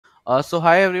So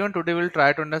hi everyone, today we'll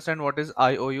try to understand what is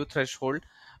IOU threshold.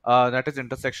 That is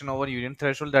intersection over union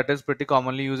threshold. That is pretty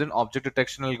commonly used in object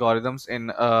detection algorithms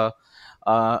in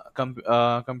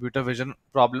computer vision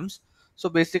problems. So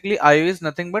basically, IOU is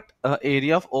nothing but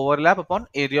area of overlap upon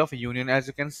area of union. As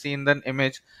you can see in the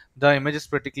image is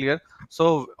pretty clear.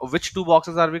 So which two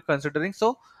boxes are we considering?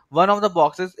 So one of the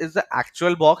boxes is the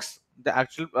actual box, the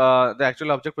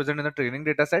actual object present in the training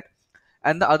data set,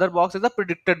 and the other box is the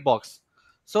predicted box.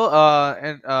 So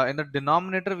in the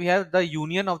denominator we have the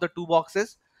union of the two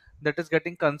boxes that is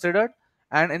getting considered,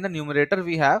 and in the numerator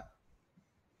we have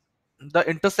the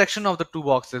intersection of the two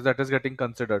boxes that is getting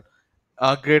considered.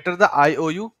 Greater the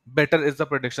IOU, better is the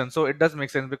prediction. So it does make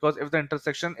sense, because if the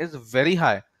intersection is very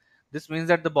high, this means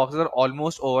that the boxes are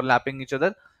almost overlapping each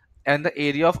other, and the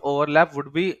area of overlap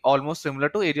would be almost similar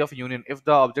to area of union if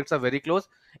the objects are very close.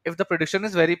 If the prediction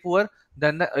is very poor,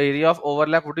 then the area of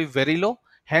overlap would be very low,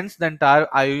 hence the entire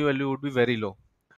IOU value would be very low.